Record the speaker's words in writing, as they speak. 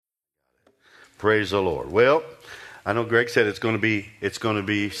Praise the Lord. Well, I know Greg said it's going to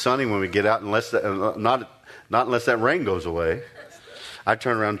be sunny when we get out, not unless that rain goes away. I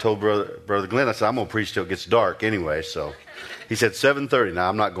turned around and told Brother Glenn, I said, I'm going to preach till it gets dark anyway. So he said 7:30. Now,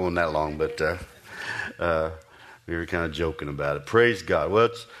 I'm not going that long, but we were kind of joking about it. Praise God. Well,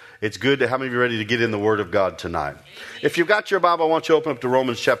 it's good. How many of you are ready to get in the Word of God tonight? If you've got your Bible, I want you to open up to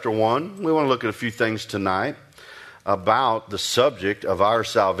Romans chapter 1. We want to look at a few things tonight about the subject of our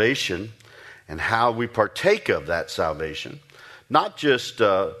salvation and how we partake of that salvation. Not just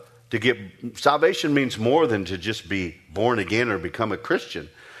salvation means more than to just be born again or become a Christian.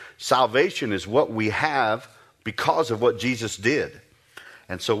 Salvation is what we have because of what Jesus did.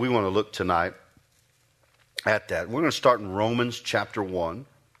 And so we want to look tonight at that. We're going to start in Romans chapter 1.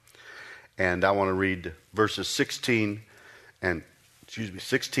 And I want to read verses 16 and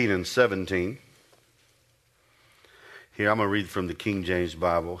 17. Here, I'm going to read from the King James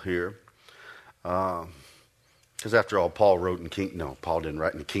Bible here. Because after all, Paul didn't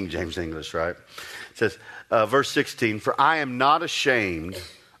write in the King James English, right? It says, verse 16, "For I am not ashamed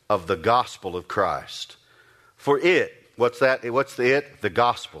of the gospel of Christ. For it," what's that? What's the it? The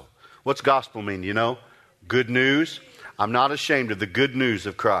gospel. What's gospel mean? You know? Good news. I'm not ashamed of the good news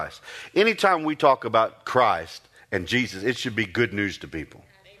of Christ. Anytime we talk about Christ and Jesus, it should be good news to people.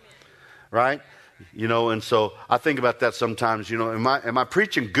 Amen. Right? You know, and so I think about that sometimes. You know, am I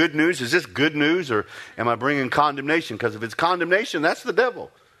preaching good news? Is this good news, or am I bringing condemnation? Because if it's condemnation, that's the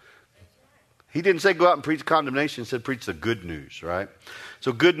devil. He didn't say go out and preach condemnation. He said preach the good news, right?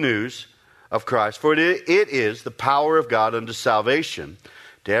 So good news of Christ. For it is the power of God unto salvation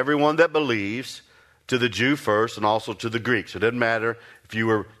to everyone that believes, to the Jew first and also to the Greek. So it doesn't matter if you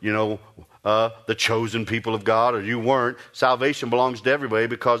were, the chosen people of God or you weren't. Salvation belongs to everybody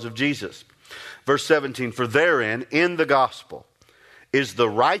because of Jesus. Verse 17, "For therein, in the gospel, is the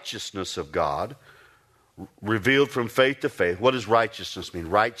righteousness of God revealed from faith to faith." What does righteousness mean?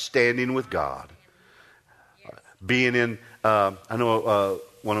 Right standing with God. Being in, I know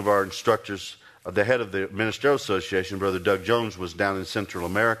one of our instructors, the head of the Ministerial Association, Brother Doug Jones, was down in Central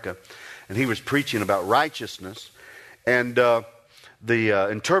America, and he was preaching about righteousness. And the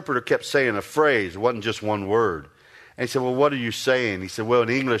interpreter kept saying a phrase. It wasn't just one word. And he said, "Well, what are you saying?" He said, "Well, in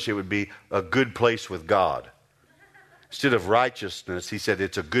English it would be a good place with God." Instead of righteousness, he said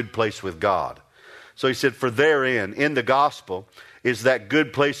it's a good place with God. So he said, "For therein, in the gospel, is that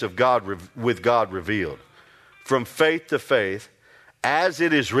good place of God with God revealed. From faith to faith, as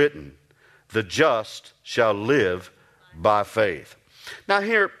it is written, the just shall live by faith." Now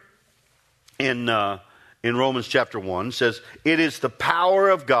here in Romans chapter 1, it says, "It is the power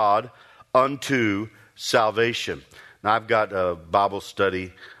of God unto salvation." Now I've got a Bible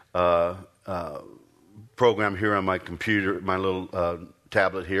study program here on my computer, my little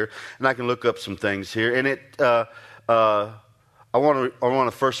tablet here, and I can look up some things here. And I want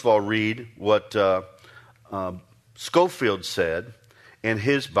to first of all read what Scofield said in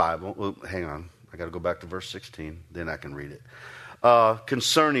his Bible. Well, hang on, I got to go back to verse 16, then I can read it.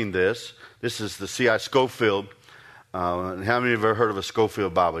 Concerning this is the C.I. Scofield. How many of you have ever heard of a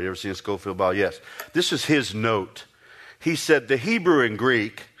Scofield Bible? You ever seen a Scofield Bible? Yes. This is his note. He said the Hebrew and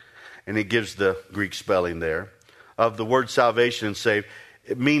Greek, and he gives the Greek spelling there, of the word salvation and save,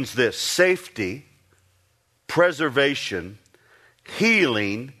 it means this: safety, preservation,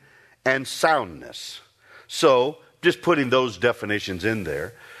 healing, and soundness. So, just putting those definitions in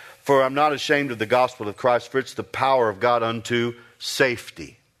there. "For I'm not ashamed of the gospel of Christ, for it's the power of God unto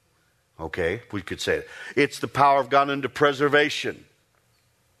safety." Okay, we could say it. It's the power of God unto preservation.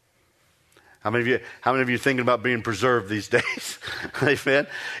 How many of you are thinking about being preserved these days? Amen.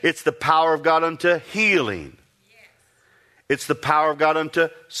 It's the power of God unto healing. Yes. It's the power of God unto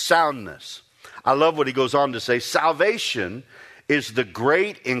soundness. I love what he goes on to say. Salvation is the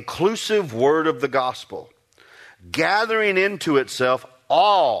great inclusive word of the gospel, gathering into itself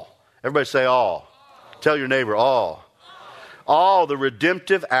all. Everybody say all. Tell your neighbor all. All the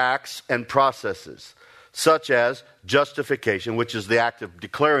redemptive acts and processes, such as justification, which is the act of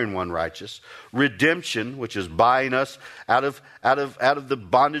declaring one righteous; redemption, which is buying us out of the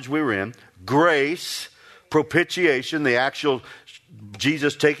bondage we were in; grace, propitiation, the actual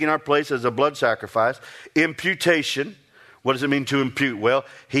Jesus taking our place as a blood sacrifice; imputation. What does it mean to impute? Well,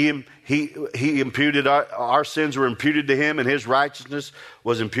 he imputed our sins were imputed to him, and his righteousness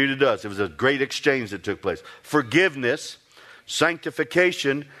was imputed to us. It was a great exchange that took place. Forgiveness,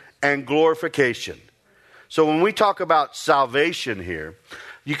 sanctification, and glorification. So when we talk about salvation here,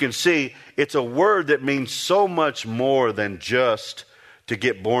 you can see it's a word that means so much more than just to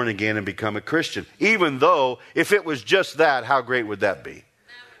get born again and become a Christian. Even though, if it was just that, how great would that be?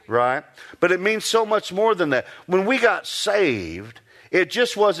 right? But it means so much more than that. When we got saved, it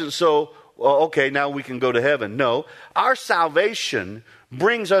just wasn't so, well, okay, now we can go to heaven. No, our salvation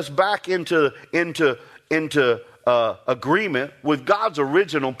brings us back into agreement with God's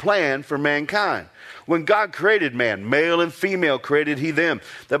original plan for mankind. When God created man, male and female created he them.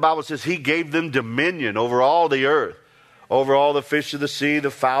 The Bible says he gave them dominion over all the earth, over all the fish of the sea,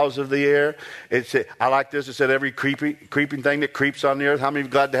 the fowls of the air. It said, I like this. It said every creeping thing that creeps on the earth. How many are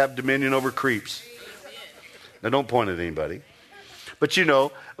glad to have dominion over creeps? Now don't point at anybody. But you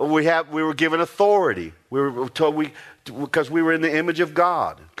know, we were given authority. We were told because we were in the image of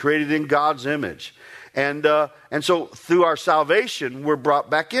God, created in God's image. And so through our salvation, we're brought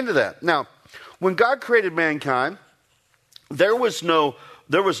back into that. Now, when God created mankind, there was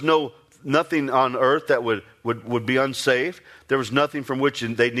nothing on earth that would be unsafe. There was nothing from which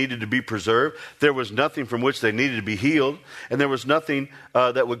they needed to be preserved. There was nothing from which they needed to be healed. And there was nothing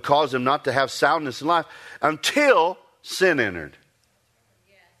that would cause them not to have soundness in life until sin entered.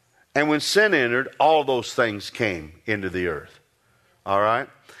 And when sin entered, all those things came into the earth. All right?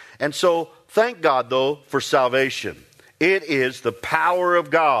 And so, thank God, though, for salvation. It is the power of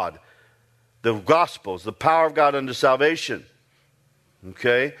God. The gospel is the power of God unto salvation.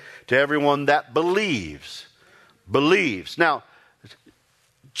 Okay? To everyone that believes. Believes. Now,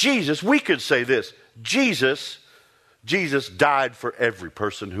 Jesus, we could say this. Jesus died for every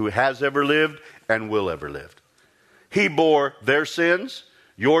person who has ever lived and will ever live. He bore their sins,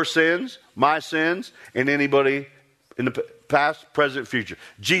 your sins, my sins, and anybody in the past, present, future.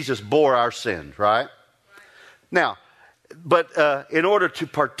 Jesus bore our sins, right? Now, but in order to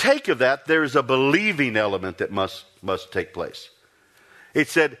partake of that, there is a believing element that must take place. It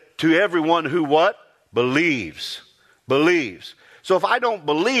said, to everyone who what? Believes. Believes. So if I don't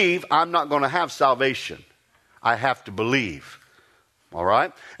believe, I'm not going to have salvation. I have to believe. All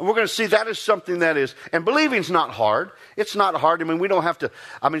right? And we're going to see that is something that is, and believing's not hard. It's not hard. I mean, we don't have to,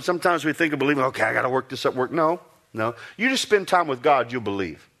 sometimes we think of believing, okay, I got to work this up, work. No. You just spend time with God, you'll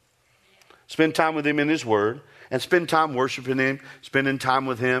believe. Spend time with Him in His Word, and spend time worshiping Him, spending time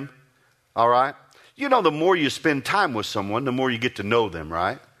with Him. All right? You know, the more you spend time with someone, the more you get to know them,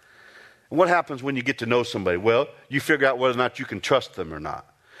 right? And what happens when you get to know somebody? Well, you figure out whether or not you can trust them or not.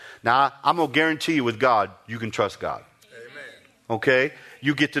 Now, I'm going to guarantee you with God, you can trust God. Okay?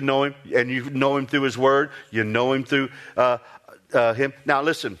 You get to know Him, and you know Him through His Word. You know Him through Him. Now,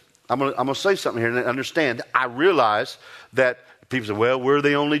 listen, I'm gonna say something here and understand. I realize that people say, well, we're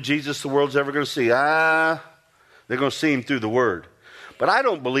the only Jesus the world's ever going to see. They're going to see Him through the Word. But I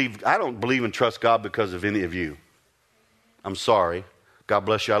don't believe and trust God because of any of you. I'm sorry. God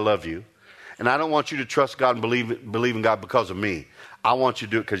bless you. I love you. And I don't want you to trust God and believe in God because of me. I want you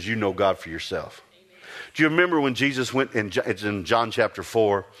to do it because you know God for yourself. Do you remember when Jesus went, it's in John chapter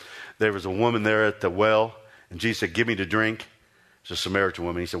 4, there was a woman there at the well, and Jesus said, give me to drink. It's a Samaritan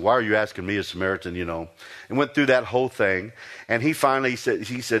woman. He said, why are you asking me, a Samaritan, and went through that whole thing. And he finally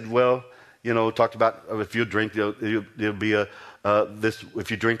said, well, talked about if you drink, there'll be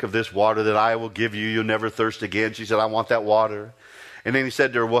if you drink of this water that I will give you, you'll never thirst again. She said, I want that water. And then he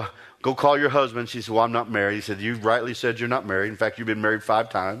said to her, well, go call your husband. She said, well, I'm not married. He said, you rightly said you're not married. In fact, you've been married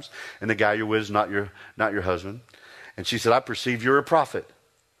 5 times, and the guy you're with is not your husband. And she said, I perceive you're a prophet.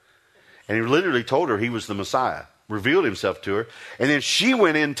 And he literally told her he was the Messiah, revealed himself to her. And then she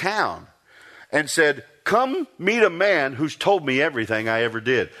went in town and said, come meet a man who's told me everything I ever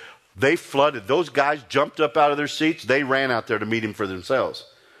did. They flooded. Those guys jumped up out of their seats. They ran out there to meet him for themselves.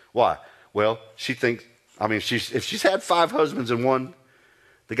 Why? Well, she thinks, if she's had 5 husbands and one,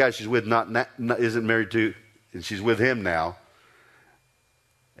 the guy she's with isn't married to, and she's with him now.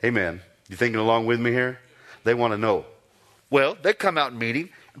 Amen. You thinking along with me here? They want to know. Well, they come out and meet him,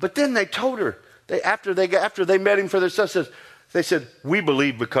 but then they told her, after they met him for themselves, they said, we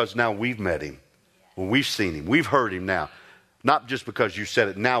believe because now we've met him. Well, we've seen him. We've heard him now. Not just because you said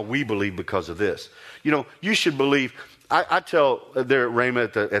it. Now we believe because of this. You should believe. I tell there at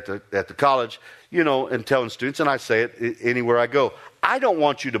Rhema at the college, and telling students, and I say it anywhere I go. I don't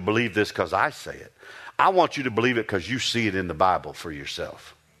want you to believe this because I say it. I want you to believe it because you see it in the Bible for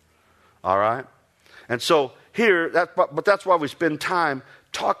yourself. All right? And so here, that's why we spend time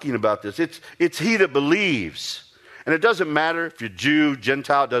talking about this. It's he that believes. And it doesn't matter if you're Jew,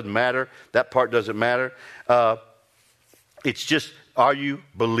 Gentile, it doesn't matter. That part doesn't matter. It's just, are you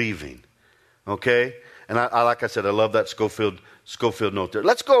believing? Okay? And I like I said, I love that Schofield note there.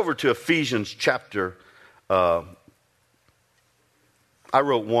 Let's go over to Ephesians chapter, I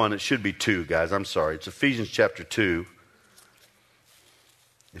wrote 1, it should be 2, guys. I'm sorry. It's Ephesians chapter 2.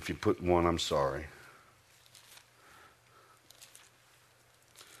 If you put 1, I'm sorry.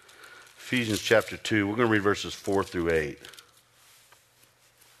 Ephesians chapter 2. We're going to read verses 4 through 8.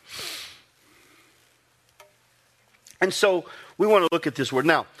 And so we want to look at this word.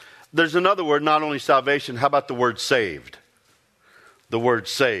 Now, there's another word, not only salvation. How about the word saved? The word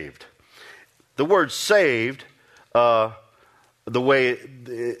saved. The word saved, the way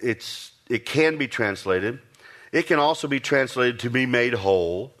it can be translated, it can also be translated to be made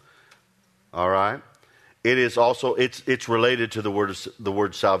whole. All right? It is also, it's related to the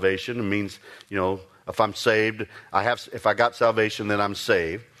word salvation. It means, if I'm saved, if I got salvation, then I'm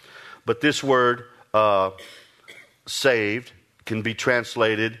saved. But this word, saved, can be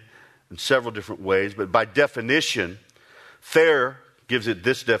translated in several different ways. But by definition, Thayer gives it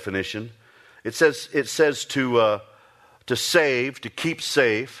this definition. It says to save, to keep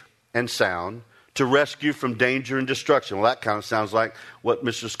safe and sound, to rescue from danger and destruction. Well, that kind of sounds like what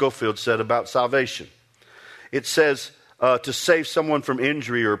Mr. Schofield said about salvation. It says to save someone from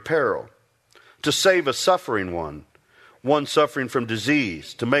injury or peril, to save a suffering one suffering from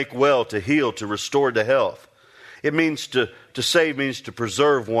disease, to make well, to heal, to restore to health. It means to save means to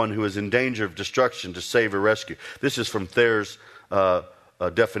preserve one who is in danger of destruction, to save or rescue. This is from Thayer's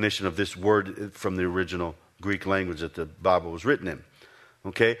definition of this word from the original Greek language that the Bible was written in.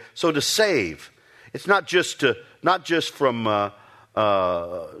 Okay, so to save, it's not just from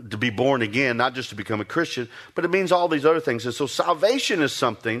to be born again, not just to become a Christian, but it means all these other things. And so salvation is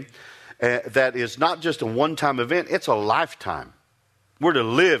something that is not just a one-time event; it's a lifetime. We're to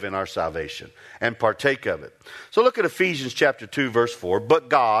live in our salvation and partake of it. So look at Ephesians chapter 2, verse 4. But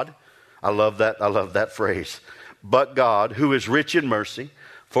God, I love that phrase. But God, who is rich in mercy,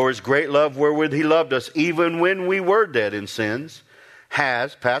 for his great love wherewith he loved us, even when we were dead in sins,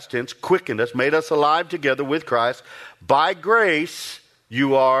 has, past tense, quickened us, made us alive together with Christ. By grace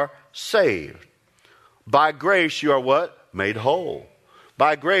you are saved. By grace you are what? Made whole.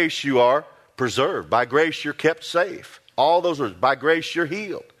 By grace you are preserved. By grace you're kept safe. All those words. By grace you're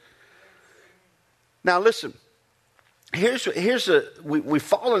healed. Now listen. We've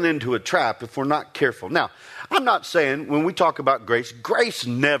fallen into a trap if we're not careful. Now, I'm not saying when we talk about grace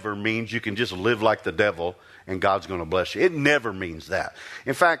never means you can just live like the devil and God's going to bless you. It never means that.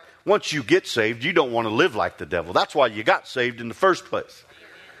 In fact, once you get saved, you don't want to live like the devil. That's why you got saved in the first place.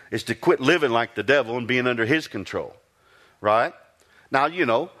 Is to quit living like the devil and being under his control. Right? Now,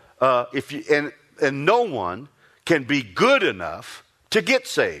 and no one can be good enough to get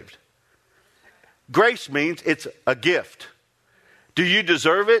saved. Grace means it's a gift. Do you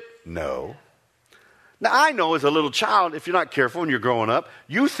deserve it? No. Now, I know as a little child, if you're not careful and you're growing up,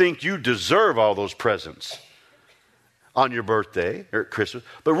 you think you deserve all those presents on your birthday or at Christmas.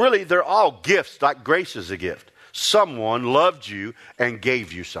 But really, they're all gifts, like grace is a gift. Someone loved you and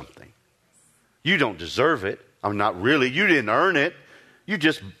gave you something. You don't deserve it. I'm not really. You didn't earn it. You're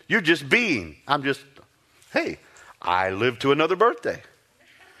just being. Hey, I lived to another birthday.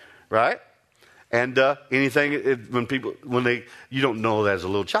 Right? And anything, you don't know that as a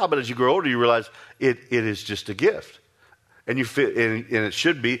little child, but as you grow older, you realize it is just a gift. And you feel, and it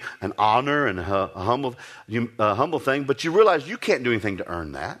should be an honor and a humble thing, but you realize you can't do anything to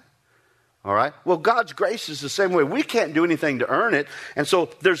earn that. All right? Well, God's grace is the same way. We can't do anything to earn it. And so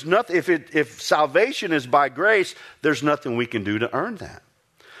there's nothing, if salvation is by grace, there's nothing we can do to earn that.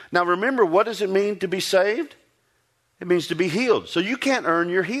 Now remember, what does it mean to be saved? It means to be healed. So you can't earn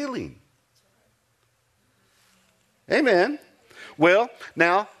your healing. Amen. Well,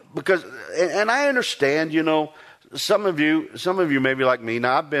 now, and I understand, some of you may be like me.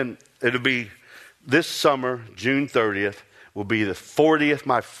 Now, it'll be this summer, June 30th, will be my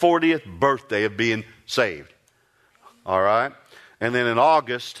 40th birthday of being saved. All right? And then in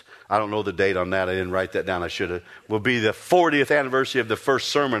August, I don't know the date on that. I didn't write that down. I should have. Will be the 40th anniversary of the first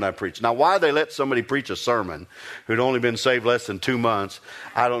sermon I preached. Now, why they let somebody preach a sermon who'd only been saved less than 2 months,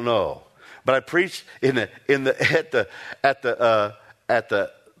 I don't know. But I preached at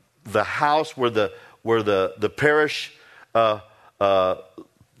the house where the parish they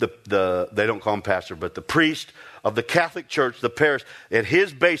don't call him pastor, but the priest of the Catholic Church, the parish, at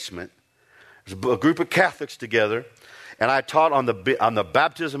his basement. There's a group of Catholics together, and I taught on the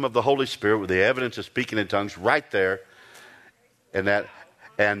baptism of the Holy Spirit with the evidence of speaking in tongues right there, and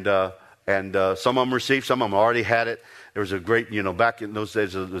some of them received, some of them already had it. There was a great, back in those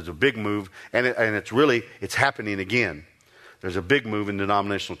days, there was a big move, and it's happening again. There's a big move in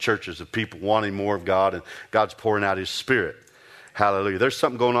denominational churches of people wanting more of God, and God's pouring out His Spirit. Hallelujah. There's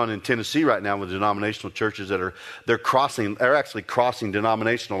something going on in Tennessee right now with denominational churches they're actually crossing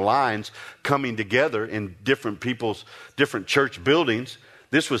denominational lines, coming together in different church buildings.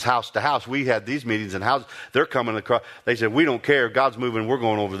 This was house to house. We had these meetings in houses. They're coming across. They said, we don't care. God's moving. We're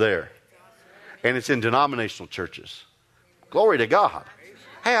going over there. And it's in denominational churches. Glory to God.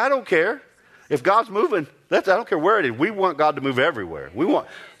 Hey, I don't care. If God's moving, I don't care where it is. We want God to move everywhere.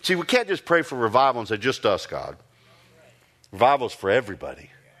 See, we can't just pray for revival and say, just us, God. Revival's for everybody.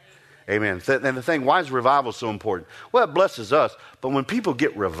 Amen. And the thing, why is revival so important? Well, it blesses us. But when people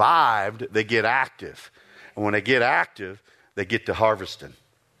get revived, they get active. And when they get active, they get to harvesting.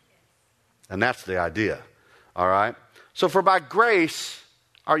 And that's the idea. All right? So for by grace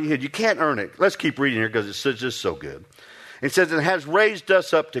are you hid. You can't earn it. Let's keep reading here because it's just so good. It says, it has raised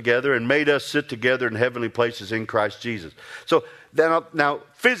us up together and made us sit together in heavenly places in Christ Jesus. So now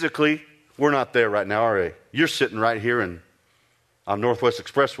physically, we're not there right now, are we? You're sitting right here on Northwest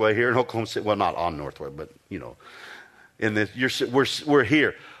Expressway here in Oklahoma City. Well, not on Northwest, but we're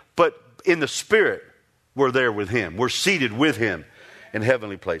here. But in the spirit, we're there with him. We're seated with him in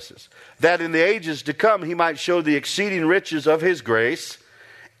heavenly places. That in the ages to come, he might show the exceeding riches of his grace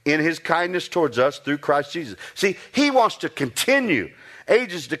in his kindness towards us through Christ Jesus. See, he wants to continue.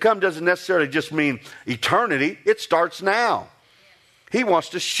 Ages to come doesn't necessarily just mean eternity. It starts now. He wants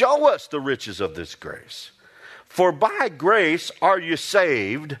to show us the riches of this grace. For by grace are you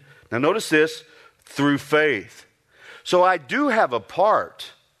saved. Now notice this, through faith. So I do have a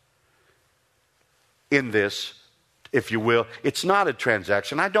part in this, if you will. It's not a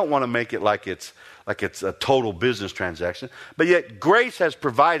transaction. I don't want to make it like it's a total business transaction. But yet grace has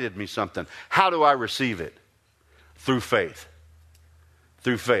provided me something. How do I receive it? Through faith.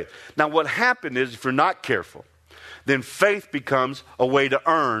 Through faith. Now what happened is, if you're not careful, then faith becomes a way to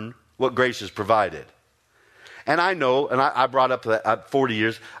earn what grace has provided. And I know, and I brought up that 40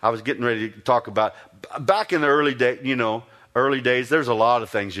 years, I was getting ready to talk about, back in the early days, there's a lot of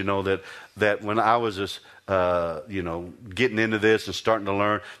things, that when I was just, getting into this and starting to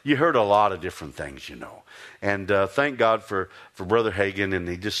learn, you heard a lot of different things, And thank God for Brother Hagin, and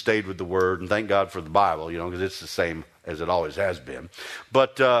he just stayed with the Word, and thank God for the Bible, because it's the same as it always has been.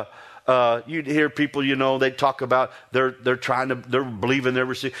 But you'd hear people, they talk about they're believing they're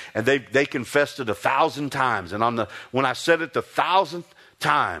receiving, and they confessed it 1,000 times. And when I said it the 1,000th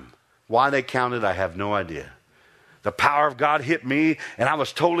time, why they counted, I have no idea. The power of God hit me, and I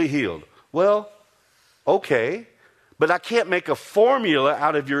was totally healed. Well, okay, but I can't make a formula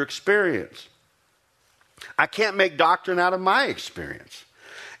out of your experience. I can't make doctrine out of my experience.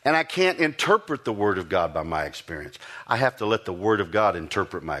 And I can't interpret the Word of God by my experience. I have to let the Word of God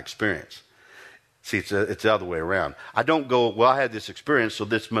interpret my experience. See, it's the other way around. I don't go, well, I had this experience, so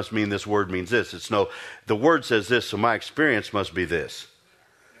this must mean this word means this. It's no, the Word says this, so my experience must be this.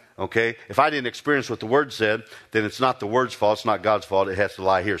 Okay? If I didn't experience what the Word said, then it's not the Word's fault, it's not God's fault, it has to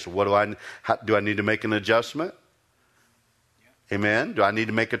lie here. So do I need to make an adjustment? Amen? Do I need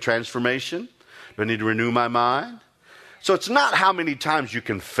to make a transformation? Do I need to renew my mind? So it's not how many times you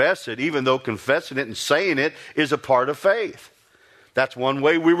confess it, even though confessing it and saying it is a part of faith. That's one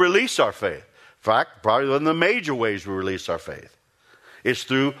way we release our faith. In fact, probably one of the major ways we release our faith is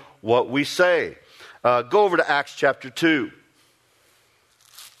through what we say. Go over to Acts chapter 2.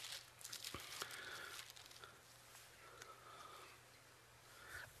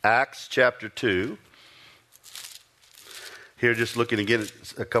 Acts chapter 2. Here, just looking again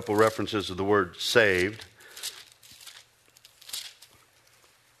at a couple references of the word saved.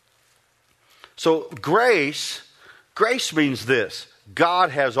 So grace means this.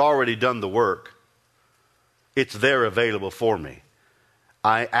 God has already done the work. It's there available for me.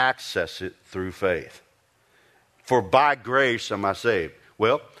 I access it through faith. For by grace am I saved.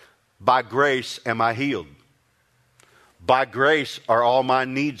 Well, by grace am I healed. By grace are all my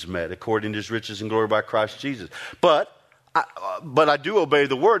needs met according to his riches and glory by Christ Jesus. But I do obey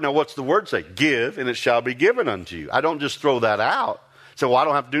the word. Now what's the word say? Give and it shall be given unto you. I don't just throw that out. Say, well, I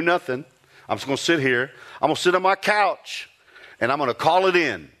don't have to do nothing. I'm just going to sit here. I'm going to sit on my couch and I'm going to call it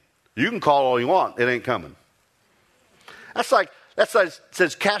in. You can call all you want. It ain't coming. That's like it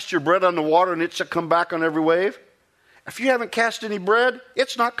says, cast your bread on the water and it shall come back on every wave. If you haven't cast any bread,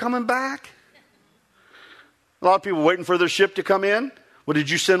 it's not coming back. A lot of people waiting for their ship to come in. Well, did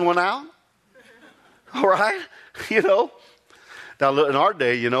you send one out? All right. Now in our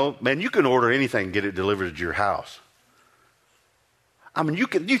day, man, you can order anything and get it delivered to your house. I mean, you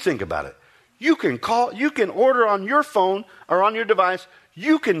think about it. You can order on your phone or on your device.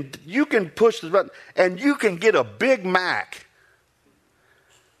 You can push the button and you can get a Big Mac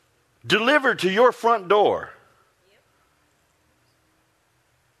delivered to your front door.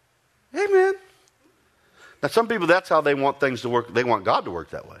 Amen. Now some people, that's how they want things to work. They want God to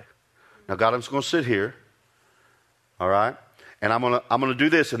work that way. Now God, I'm just going to sit here. All right? And I'm going to do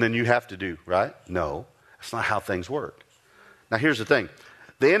this and then you have to do, right? No, that's not how things work. Now here's the thing.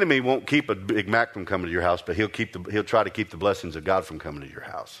 The enemy won't keep a Big Mac from coming to your house, but he'll try to keep the blessings of God from coming to your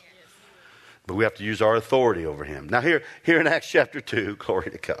house. But we have to use our authority over him. Now here in Acts chapter 2,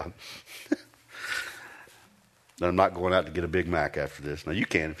 glory to God. I'm not going out to get a Big Mac after this. Now you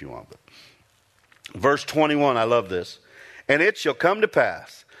can if you want. But verse 21, I love this. And it shall come to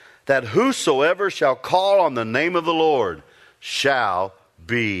pass that whosoever shall call on the name of the Lord shall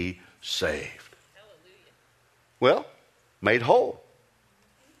be saved. Hallelujah. Well, made whole,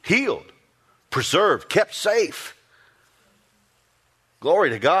 healed, preserved, kept safe. Glory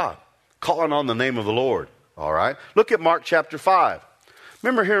to God. Calling on the name of the Lord. All right. Look at Mark chapter 5.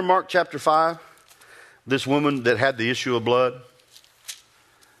 Remember here in Mark chapter 5, this woman that had the issue of blood?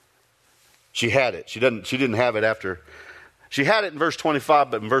 She had it. She didn't have it after. She had it in verse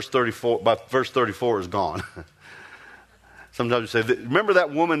 25, but in verse 34, by verse 34 is gone. Sometimes you say, remember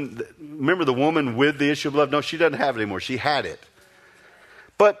that woman, remember the woman with the issue of blood? No, she doesn't have it anymore. She had it.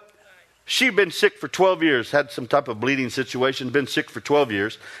 But she'd been sick for 12 years, had some type of bleeding situation, been sick for 12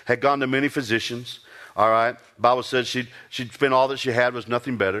 years, had gone to many physicians. All right. The Bible says she'd spent all that she had, was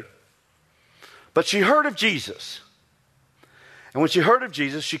nothing better. But she heard of Jesus. And when she heard of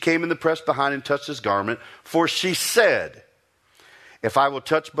Jesus, she came in the press behind and touched his garment. For she said, if I will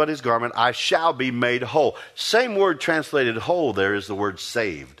touch but his garment, I shall be made whole. Same word translated whole there is the word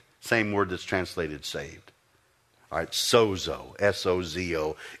saved. Same word that's translated saved. All right, sozo,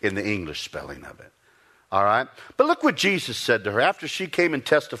 S-O-Z-O, in the English spelling of it. All right? But look what Jesus said to her. After she came and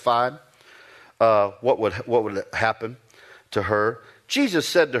testified what would happen to her, Jesus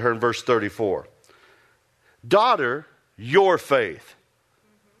said to her in verse 34, daughter, your faith.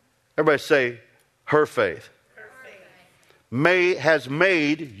 Everybody say, her faith. Has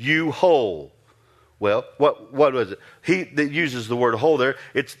made you whole. Well, what was it? He that uses the word whole there,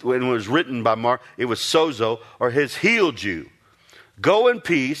 when it was written by Mark, it was sozo, or has healed you. Go in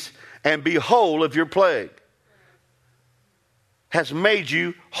peace and be whole of your plague. Has made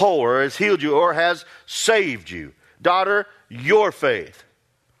you whole, or has healed you, or has saved you. Daughter, your faith.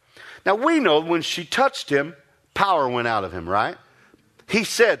 Now we know when she touched him, power went out of him, right? He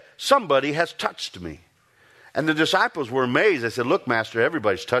said, somebody has touched me. And the disciples were amazed. They said, look, Master,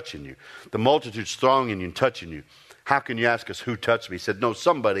 everybody's touching you. The multitude's thronging you and touching you. How can you ask us who touched me? He said, no,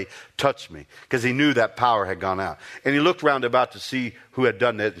 somebody touched me. Because he knew that power had gone out. And he looked round about to see who had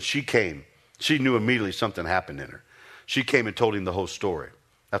done that. And she came. She knew immediately something happened in her. She came and told him the whole story.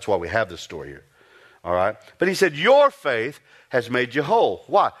 That's why we have this story here. All right? But he said, your faith has made you whole.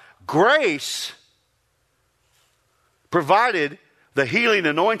 Why? Grace provided the healing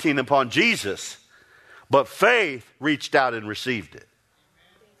anointing upon Jesus. But faith reached out and received it.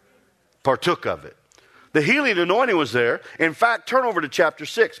 Partook of it. The healing anointing was there. In fact, turn over to chapter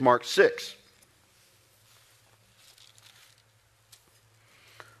 6, Mark 6.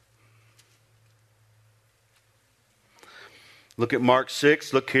 Look at Mark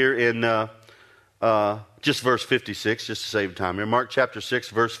 6. Look here in just verse 56, just to save time here. Mark chapter 6,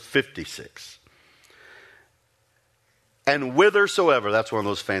 verse 56. And whithersoever, that's one of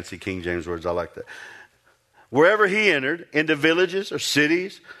those fancy King James words, I like that. Wherever he entered, into villages or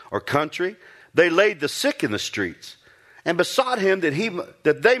cities or country, they laid the sick in the streets and besought him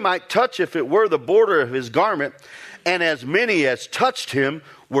that they might touch, if it were, the border of his garment. And as many as touched him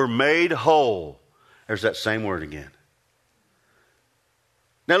were made whole. There's that same word again.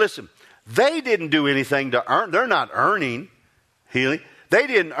 Now listen, they didn't do anything to earn. They're not earning healing. They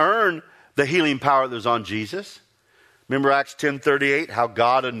didn't earn the healing power that was on Jesus. Remember Acts 10:38, how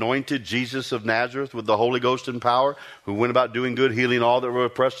God anointed Jesus of Nazareth with the Holy Ghost and power, who went about doing good, healing all that were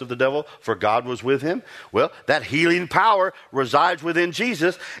oppressed of the devil, for God was with him. Well, that healing power resides within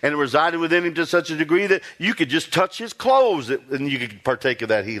Jesus, and it resided within him to such a degree that you could just touch his clothes and you could partake of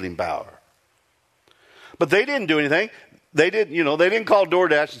that healing power. But they didn't do anything. They didn't call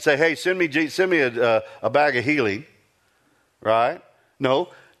DoorDash and say, hey, send me a bag of healing. Right? No,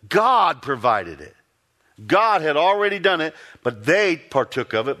 God provided it. God had already done it, but they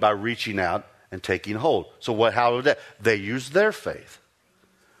partook of it by reaching out and taking hold. So how did that? They used their faith.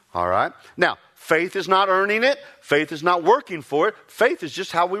 All right? Now, faith is not earning it. Faith is not working for it. Faith is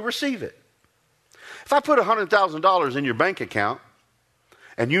just how we receive it. If I put $100,000 in your bank account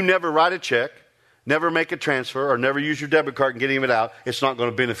and you never write a check, never make a transfer, or never use your debit card and get it out, it's not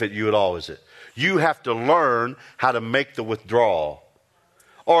going to benefit you at all, is it? You have to learn how to make the withdrawal.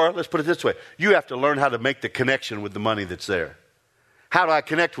 Or let's put it this way. You have to learn how to make the connection with the money that's there. How do I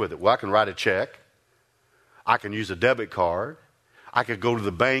connect with it? Well, I can write a check. I can use a debit card. I could go to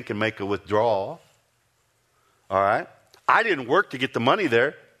the bank and make a withdrawal. All right? I didn't work to get the money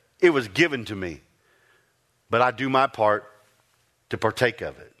there. It was given to me. But I do my part to partake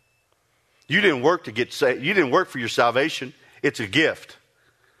of it. You didn't work to get saved. You didn't work for your salvation. It's a gift.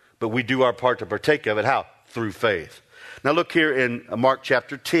 But we do our part to partake of it. How? Through faith. Now look here in Mark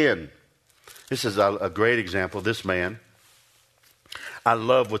chapter 10. This is a great example. This man. I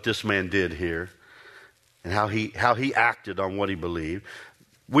love what this man did here. And how he acted on what he believed.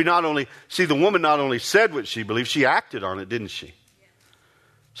 The woman not only said what she believed, she acted on it, didn't she?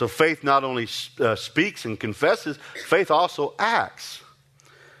 So faith not only speaks and confesses, faith also acts.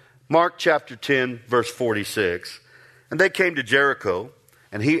 Mark chapter 10, verse 46. And they came to Jericho,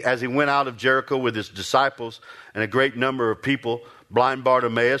 and as he went out of Jericho with his disciples and a great number of people, blind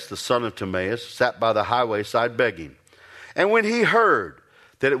Bartimaeus, the son of Timaeus, sat by the highway side begging. And when he heard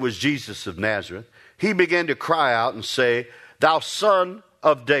that it was Jesus of Nazareth, he began to cry out and say, "Thou son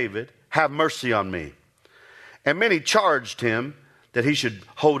of David, have mercy on me." And many charged him that he should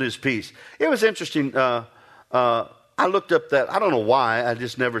hold his peace. It was interesting. I looked up that. I don't know why.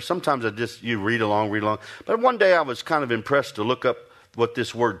 Sometimes you read along. But one day I was kind of impressed to look up what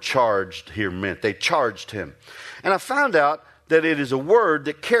this word charged here meant. They charged him. And I found out that it is a word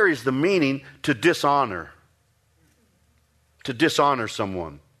that carries the meaning to dishonor. To dishonor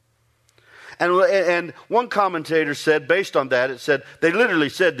someone. And one commentator said, based on that, they literally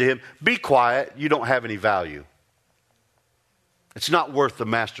said to him, "Be quiet, you don't have any value. It's not worth the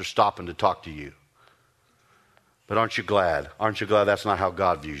master stopping to talk to you." But aren't you glad? Aren't you glad that's not how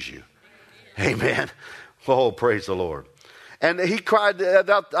God views you? Amen. Oh, praise the Lord. And he cried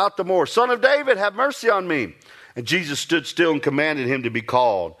out the more, "Son of David, have mercy on me." And Jesus stood still and commanded him to be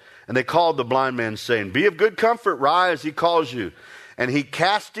called. And they called the blind man, saying, "Be of good comfort, rise, he calls you." And he,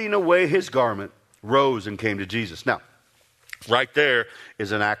 casting away his garment, rose and came to Jesus. Now, right there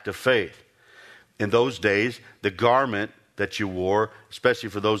is an act of faith. In those days, the garment that you wore, especially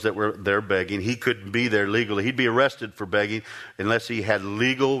for those that were there begging, he couldn't be there legally. He'd be arrested for begging unless he had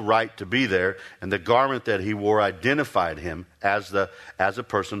legal right to be there. And the garment that he wore identified him as a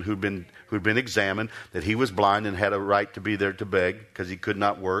person who'd been examined, that he was blind and had a right to be there to beg because he could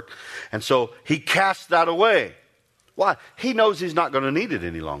not work. And so he cast that away. Why? He knows he's not going to need it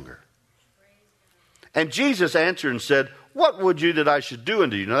any longer. And Jesus answered and said, "What would you that I should do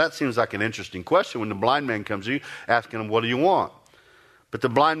unto you?" Now that seems like an interesting question when the blind man comes to you asking him, "What do you want?" But the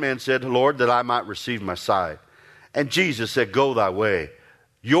blind man said, "Lord, that I might receive my sight." And Jesus said, "Go thy way.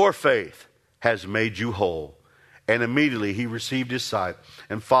 Your faith has made you whole." And immediately he received his sight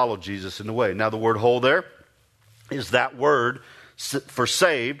and followed Jesus in the way. Now the word whole there is that word for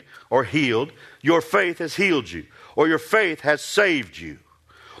saved or healed. Your faith has healed you. Or your faith has saved you.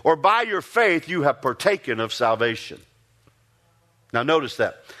 Or by your faith you have partaken of salvation. Now notice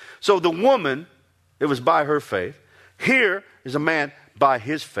that. So the woman, it was by her faith. Here is a man by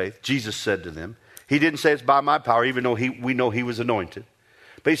his faith. Jesus said to them. He didn't say it's by my power, even though we know he was anointed.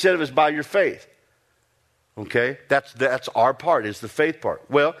 But he said it was by your faith. Okay? That's our part, is the faith part.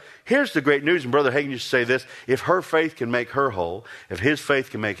 Well, here's the great news, and Brother Hagin used to say this: if her faith can make her whole, if his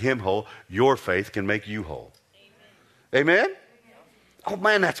faith can make him whole, your faith can make you whole. Amen? Amen? Oh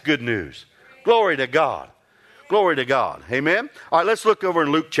man, that's good news. Glory to God. Glory to God. Amen? All right, let's look over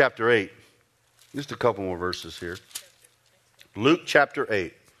in Luke chapter 8. Just a couple more verses here. Luke chapter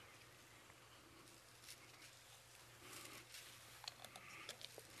 8.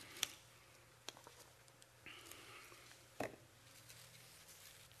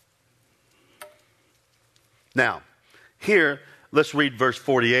 Now, here, let's read verse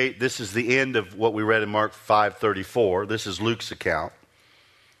 48. This is the end of what we read in Mark 5:34. This is Luke's account.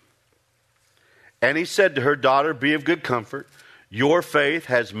 And he said to her, "Daughter, be of good comfort. Your faith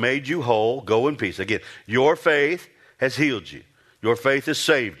has made you whole. Go in peace." Again, your faith has healed you. Your faith has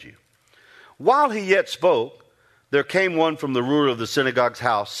saved you. While he yet spoke, there came one from the ruler of the synagogue's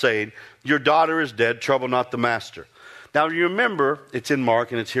house, saying, "Your daughter is dead. Trouble not the master." Now you remember, it's in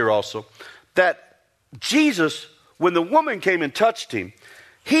Mark and it's here also, that Jesus, when the woman came and touched him,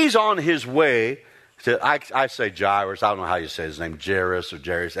 he's on his way to, I say Jairus, I don't know how you say his name, Jairus or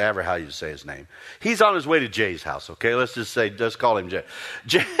Jairus, ever how you say his name. He's on his way to Jay's house, okay? Let's call him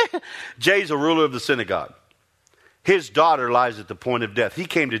Jay. Jay's a ruler of the synagogue. His daughter lies at the point of death. He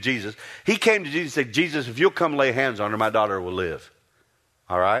came to Jesus. He came to Jesus and said, "Jesus, if you'll come lay hands on her, my daughter will live."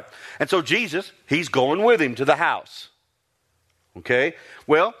 All right? And so Jesus, he's going with him to the house. Okay?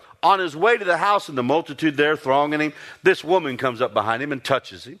 Well, on his way to the house and the multitude there thronging him, this woman comes up behind him and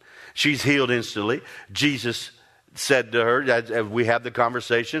touches him. She's healed instantly. Jesus said to her, as we have the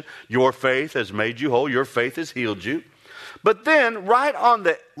conversation, "Your faith has made you whole. Your faith has healed you." But then, right on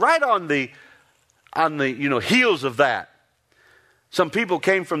the heels of that, some people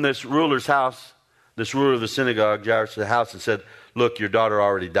came from this ruler's house, this ruler of the synagogue, Jairus' house, and said, look, your daughter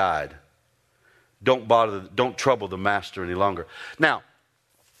already died. Don't trouble the master any longer. Now,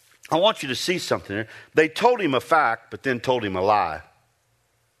 I want you to see something here. They told him a fact, but then told him a lie.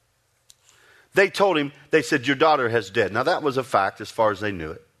 They said, your daughter has died. Now, that was a fact as far as they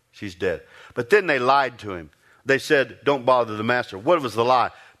knew it. She's dead. But then they lied to him. They said, don't bother the master. What was the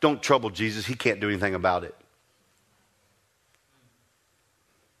lie? Don't trouble Jesus. He can't do anything about it.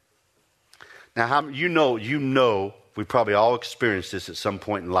 Now, you know, we probably all experienced this at some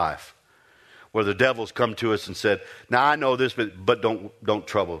point in life, where the devil's come to us and said, now I know this, but don't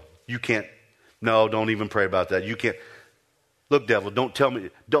trouble. You can't. No, don't even pray about that. You can't. Look, devil, don't tell me.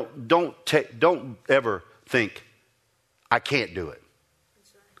 Don't ever think I can't do it.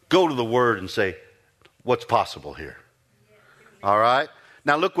 Go to the Word and say, what's possible here? All right.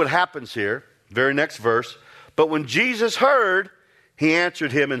 Now look what happens here. Very next verse. But when Jesus heard, he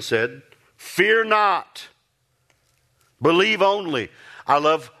answered him and said, fear not. Believe only. I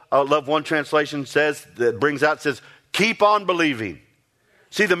love one translation says, keep on believing.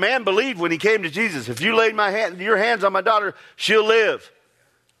 See, the man believed when he came to Jesus. If you laid your hands on my daughter, she'll live.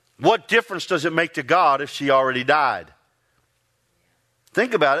 What difference does it make to God if she already died?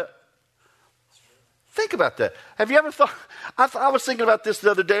 Think about it. Think about that. Have you ever thought? I was thinking about this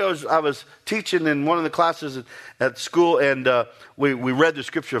the other day. I was teaching in one of the classes at school, and we read the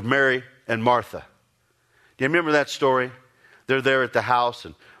scripture of Mary and Martha. Do you remember that story? They're there at the house,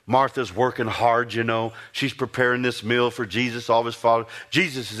 and Martha's working hard, you know. She's preparing this meal for Jesus, all of his followers.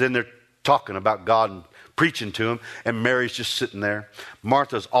 Jesus is in there talking about God and preaching to him, and Mary's just sitting there.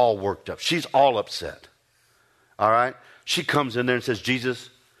 Martha's all worked up. She's all upset. All right? She comes in there and says, Jesus,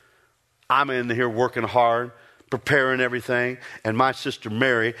 I'm in here working hard, preparing everything, and my sister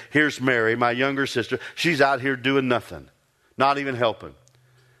Mary, here's Mary, my younger sister, she's out here doing nothing, not even helping.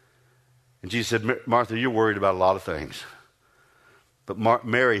 And Jesus said, Martha, you're worried about a lot of things. But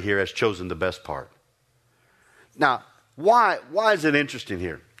Mary here has chosen the best part. Now, why is it interesting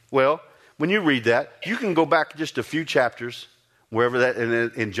here? Well, when you read that, you can go back just a few chapters, wherever that,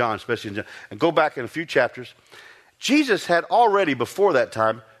 in John, especially in John, and go back in a few chapters. Jesus had already, before that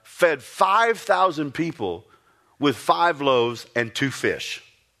time, fed 5,000 people with 5 loaves and 2 fish.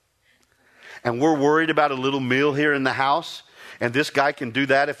 And we're worried about a little meal here in the house, and this guy can do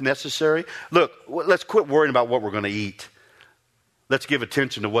that if necessary. Look, let's quit worrying about what we're going to eat. Let's give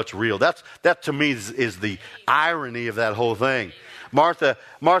attention to what's real. That to me is the irony of that whole thing. Martha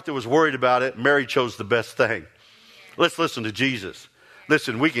was worried about it. Mary chose the best thing. Let's listen to Jesus.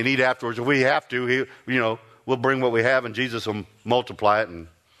 Listen, we can eat afterwards if we have to. We'll bring what we have, and Jesus will multiply it. And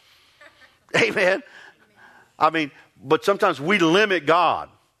amen. I mean, but sometimes we limit God.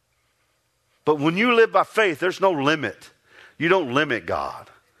 But when you live by faith, there's no limit. You don't limit God.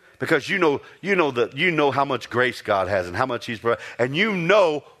 Because you know how much grace God has and how much He's provided. And you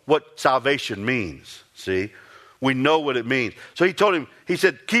know what salvation means. See? We know what it means. So he told him, he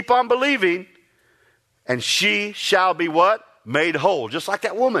said, keep on believing, and she shall be what? Made whole. Just like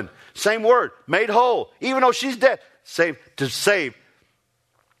that woman. Same word. Made whole. Even though she's dead. To save.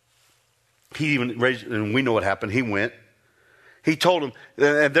 He even raised, and we know what happened. He went. He told him,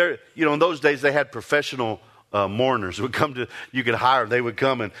 and in those days they had professional mourners would come you could hire them. They would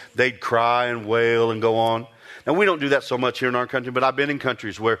come and they'd cry and wail and go on. Now, we don't do that so much here in our country, but I've been in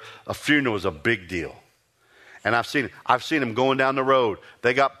countries where a funeral is a big deal. And I've seen them going down the road.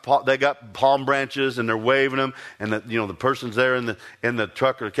 They got palm branches and they're waving them, and the person's there in the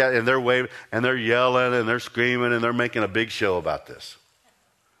truck or the cat, and they're waving and they're yelling and they're screaming and they're making a big show about this.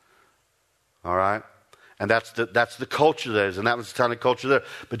 All right? And that's the culture there is, and that was the kind of culture there.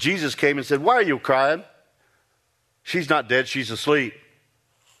 But Jesus came and said, why are you crying? She's not dead, she's asleep.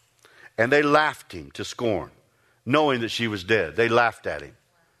 And they laughed him to scorn, knowing that she was dead. They laughed at him.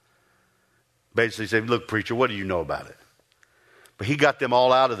 Basically said, look, preacher, what do you know about it? But he got them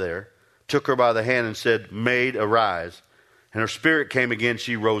all out of there, took her by the hand and said, Maid, arise. And her spirit came again,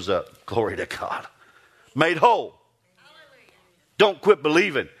 she rose up. Glory to God. Made whole. Hallelujah. Don't quit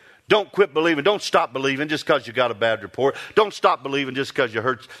believing. Don't quit believing. Don't stop believing just because you got a bad report. Don't stop believing just because you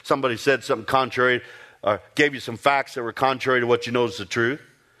heard somebody said something contrary or gave you some facts that were contrary to what you know is the truth.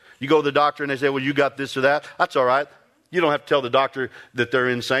 You go to the doctor and they say, well, you got this or that. That's all right. You don't have to tell the doctor that they're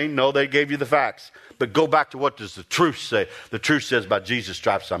insane. No, they gave you the facts. But go back to what does the truth say. The truth says by Jesus'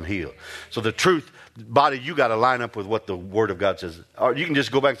 stripes I'm healed. So the truth, body, you got to line up with what the Word of God says. Or you can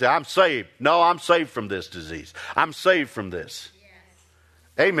just go back and say, I'm saved. No, I'm saved from this disease. I'm saved from this.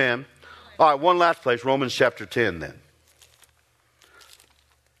 Yes. Amen. All right, one last place, Romans chapter 10 then.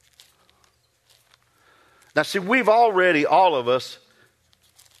 Now, see, we've already, all of us,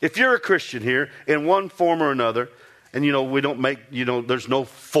 if you're a Christian here in one form or another, And, we don't make, there's no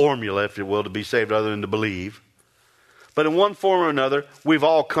formula, if you will, to be saved other than to believe. But in one form or another, we've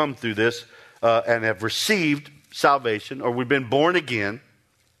all come through this and have received salvation, or we've been born again.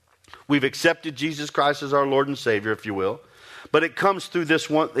 We've accepted Jesus Christ as our Lord and Savior, if you will. But it comes through this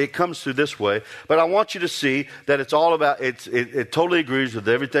one. It comes through this way. But I want you to see that it's all about. It totally agrees with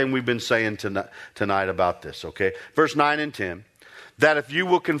everything we've been saying tonight about this. Okay, verse 9 and 10. That if you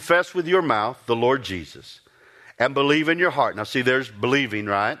will confess with your mouth the Lord Jesus and believe in your heart. Now, see, there's believing,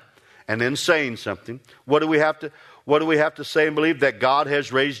 right, and then saying something. What do we have to say and believe? That God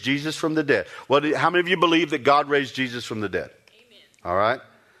has raised Jesus from the dead. How many of you believe that God raised Jesus from the dead? Amen.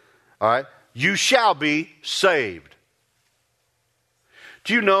 All right. You shall be saved.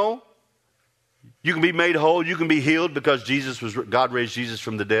 Do you know you can be made whole, you can be healed because God raised Jesus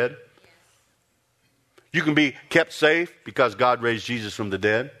from the dead? You can be kept safe because God raised Jesus from the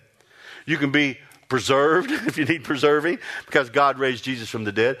dead. You can be preserved if you need preserving because God raised Jesus from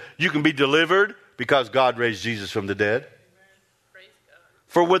the dead. You can be delivered because God raised Jesus from the dead. Praise God.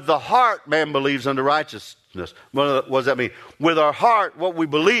 For with the heart man believes unto righteousness. What does that mean? With our heart, what we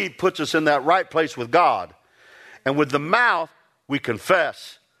believe puts us in that right place with God. And with the mouth, we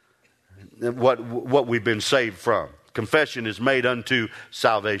confess what we've been saved from. Confession is made unto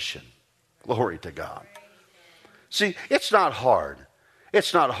salvation. Glory to God. See, it's not hard.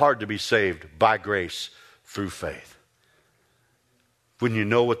 It's not hard to be saved by grace through faith. When you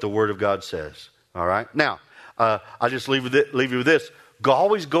know what the Word of God says. All right? Now, I'll just leave you with this.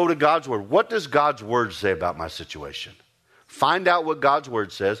 Always go to God's Word. What does God's Word say about my situation? Find out what God's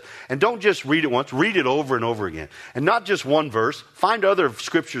Word says. And don't just read it once. Read it over and over again. And not just one verse. Find other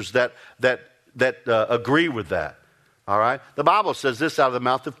scriptures that agree with that. All right? The Bible says this, out of the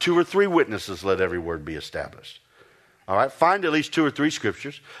mouth of 2 or 3 witnesses, let every word be established. All right? Find at least 2 or 3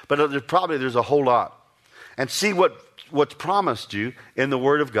 scriptures. But there's a whole lot. And see what's promised you in the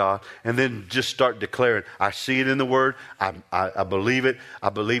Word of God, and then just start declaring, I see it in the Word, I believe it, I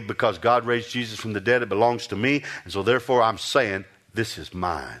believe because God raised Jesus from the dead, it belongs to me, and so therefore I'm saying, this is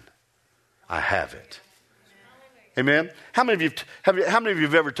mine. I have it. Amen? How many of you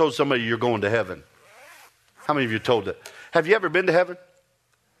have ever told somebody you're going to heaven? How many of you told it? Have you ever been to heaven?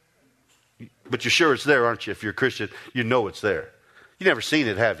 But you're sure it's there, aren't you? If you're a Christian, you know it's there. You've never seen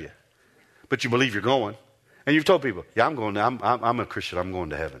it, have you? But you believe you're going. And you've told people, yeah, I'm a Christian, I'm going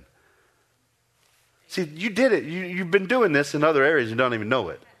to heaven. See, you did it. You've been doing this in other areas and don't even know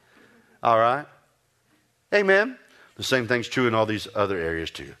it. All right? Amen? The same thing's true in all these other areas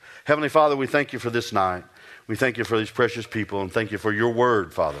too. Heavenly Father, we thank you for this night. We thank you for these precious people and thank you for your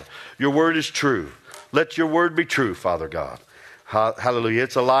word, Father. Your word is true. Let your word be true, Father God. Hallelujah.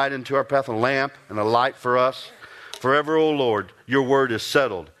 It's a light into our path, a lamp and a light for us. Forever, O Lord, your word is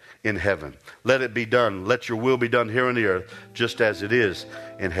settled in heaven. Let it be done. Let your will be done here on the earth, just as it is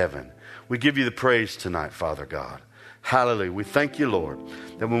in heaven. We give you the praise tonight, Father God. Hallelujah. We thank you, Lord,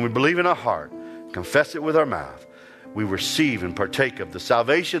 that when we believe in our heart, confess it with our mouth, we receive and partake of the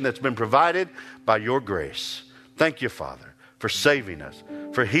salvation that's been provided by your grace. Thank you, Father, for saving us,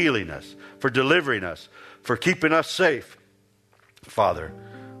 for healing us, for delivering us, for keeping us safe, Father,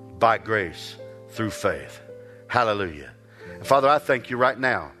 by grace through faith. Hallelujah. And Father, I thank you right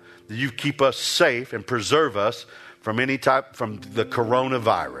now that you keep us safe and preserve us from from the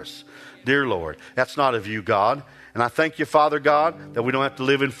coronavirus. Dear Lord, that's not of you, God. And I thank you, Father God, that we don't have to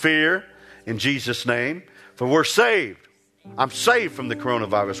live in fear in Jesus' name. For we're saved. I'm saved from the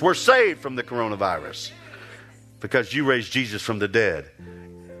coronavirus. We're saved from the coronavirus. Because you raised Jesus from the dead.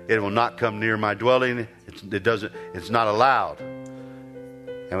 It will not come near my dwelling. It's not allowed.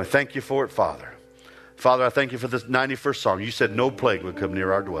 And we thank you for it, Father. Father, I thank you for this 91st Psalm. You said no plague would come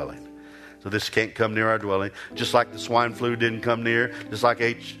near our dwelling. So this can't come near our dwelling. Just like the swine flu didn't come near. Just like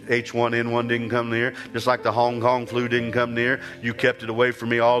H1N1 didn't come near. Just like the Hong Kong flu didn't come near. You kept it away from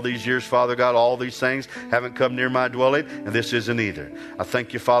me all these years, Father God. All these things haven't come near my dwelling. And this isn't either. I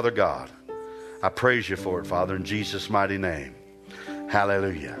thank you, Father God. I praise you for it, Father, in Jesus' mighty name.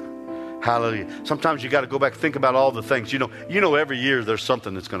 Hallelujah. Hallelujah. Sometimes you got to go back and think about all the things. You know every year there's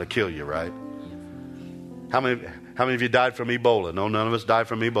something that's going to kill you, right? How many of you died from Ebola? No, none of us died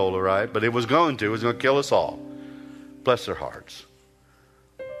from Ebola, right? But it was going to kill us all. Bless their hearts.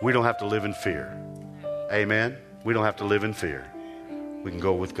 We don't have to live in fear. Amen? We don't have to live in fear. We can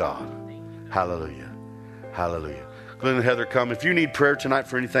go with God. Hallelujah. Hallelujah. Glenn and Heather, come. If you need prayer tonight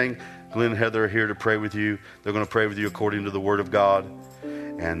for anything, Glenn and Heather are here to pray with you. They're going to pray with you according to the Word of God.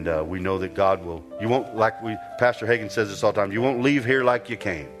 And we know that God will. You won't, Pastor Hagin says this all the time, you won't leave here like you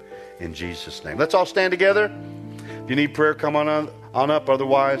came. In Jesus' name. Let's all stand together. If you need prayer, come on up.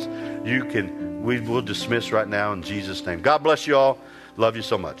 Otherwise, you can We will dismiss right now in Jesus' name. God bless you all. Love you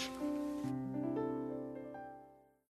so much.